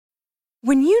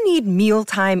When you need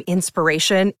mealtime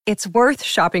inspiration, it's worth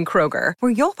shopping Kroger,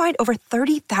 where you'll find over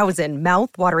 30,000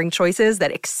 mouth-watering choices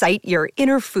that excite your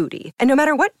inner foodie. And no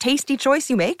matter what tasty choice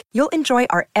you make, you'll enjoy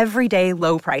our everyday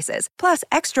low prices, plus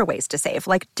extra ways to save,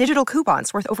 like digital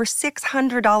coupons worth over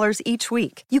 $600 each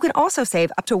week. You can also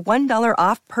save up to $1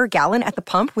 off per gallon at the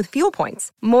pump with fuel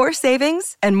points. More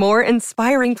savings and more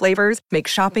inspiring flavors make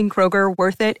shopping Kroger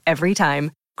worth it every time.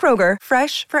 Kroger,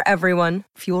 fresh for everyone.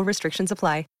 Fuel restrictions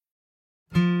apply.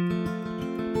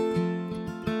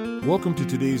 Welcome to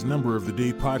today's Number of the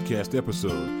Day podcast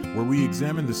episode, where we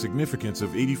examine the significance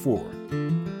of 84.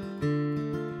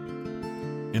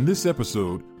 In this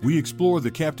episode, we explore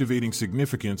the captivating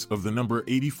significance of the number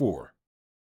 84.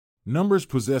 Numbers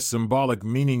possess symbolic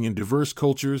meaning in diverse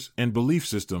cultures and belief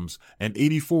systems, and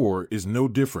 84 is no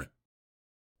different.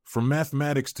 From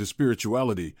mathematics to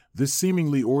spirituality, this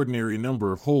seemingly ordinary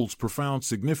number holds profound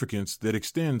significance that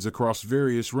extends across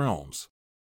various realms.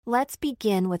 Let's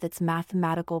begin with its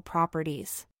mathematical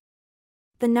properties.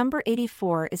 The number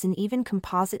 84 is an even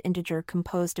composite integer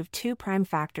composed of two prime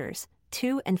factors,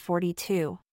 2 and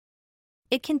 42.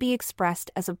 It can be expressed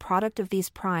as a product of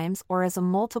these primes or as a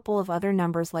multiple of other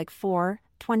numbers like 4,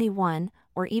 21,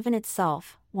 or even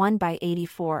itself, 1 by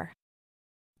 84.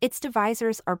 Its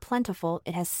divisors are plentiful.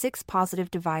 It has 6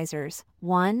 positive divisors,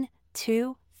 1,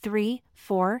 2, 3,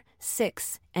 4,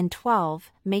 6, and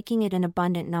 12, making it an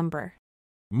abundant number.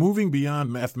 Moving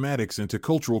beyond mathematics into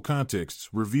cultural contexts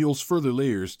reveals further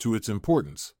layers to its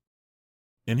importance.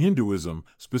 In Hinduism,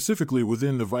 specifically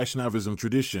within the Vaishnavism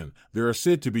tradition, there are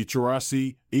said to be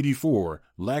 84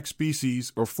 lakh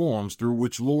species or forms through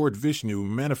which Lord Vishnu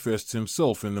manifests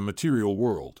himself in the material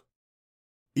world.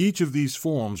 Each of these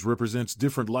forms represents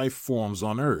different life forms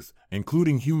on Earth,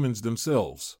 including humans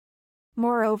themselves.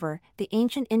 Moreover, the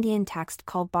ancient Indian text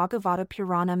called Bhagavata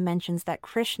Purana mentions that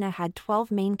Krishna had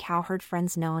 12 main cowherd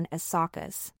friends known as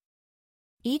Sakas.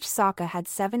 Each Saka had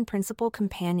 7 principal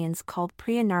companions called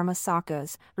Priyanarma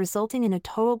Sakas, resulting in a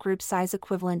total group size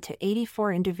equivalent to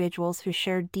 84 individuals who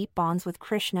shared deep bonds with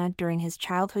Krishna during his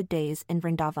childhood days in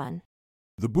Vrindavan.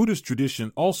 The Buddhist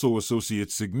tradition also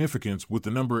associates significance with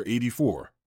the number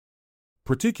 84.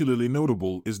 Particularly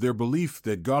notable is their belief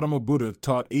that Gautama Buddha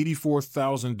taught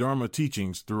 84,000 Dharma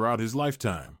teachings throughout his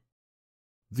lifetime.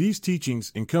 These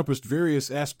teachings encompassed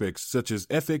various aspects such as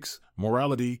ethics,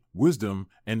 morality, wisdom,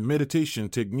 and meditation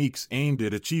techniques aimed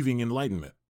at achieving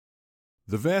enlightenment.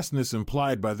 The vastness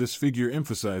implied by this figure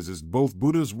emphasizes both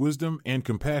Buddha's wisdom and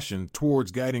compassion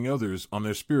towards guiding others on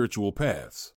their spiritual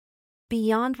paths.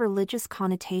 Beyond religious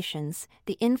connotations,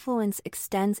 the influence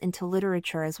extends into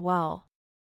literature as well.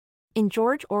 In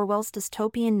George Orwell's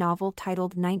dystopian novel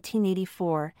titled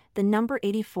 1984, the number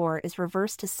 84 is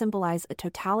reversed to symbolize a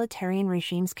totalitarian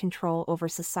regime's control over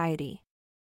society.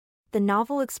 The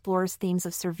novel explores themes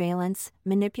of surveillance,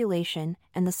 manipulation,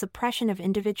 and the suppression of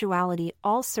individuality,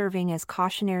 all serving as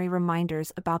cautionary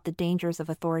reminders about the dangers of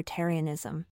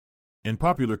authoritarianism. In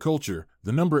popular culture,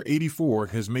 the number 84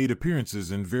 has made appearances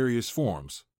in various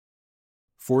forms.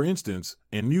 For instance,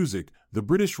 in music, the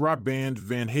British rock band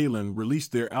Van Halen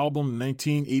released their album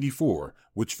 1984,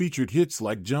 which featured hits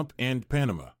like Jump and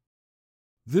Panama.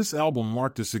 This album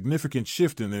marked a significant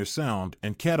shift in their sound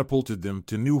and catapulted them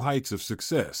to new heights of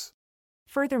success.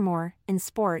 Furthermore, in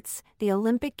sports, the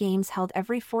Olympic Games held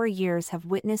every 4 years have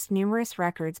witnessed numerous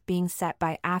records being set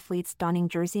by athletes donning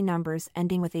jersey numbers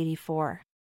ending with 84.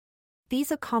 These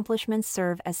accomplishments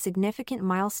serve as significant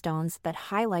milestones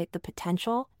that highlight the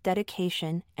potential,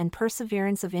 dedication, and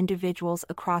perseverance of individuals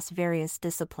across various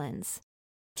disciplines.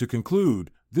 To conclude,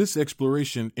 this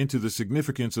exploration into the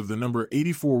significance of the number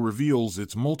 84 reveals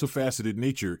its multifaceted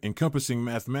nature, encompassing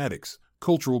mathematics,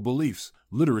 cultural beliefs,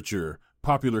 literature,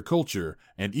 popular culture,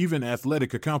 and even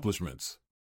athletic accomplishments.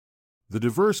 The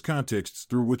diverse contexts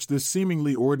through which this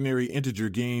seemingly ordinary integer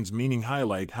gains meaning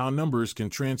highlight how numbers can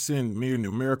transcend mere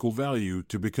numerical value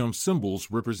to become symbols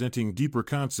representing deeper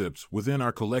concepts within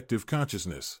our collective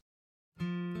consciousness.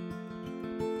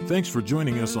 Thanks for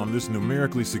joining us on this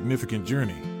numerically significant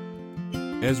journey.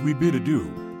 As we bid adieu,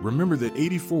 remember that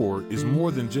 84 is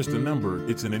more than just a number,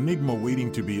 it's an enigma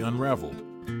waiting to be unraveled.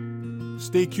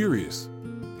 Stay curious.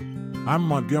 I'm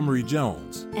Montgomery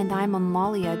Jones. And I'm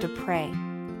Amalia Dupre.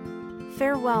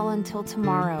 Farewell until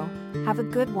tomorrow. Have a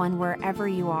good one wherever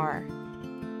you are.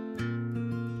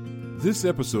 This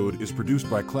episode is produced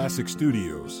by Classic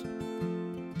Studios.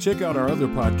 Check out our other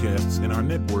podcasts in our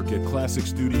network at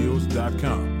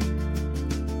classicstudios.com.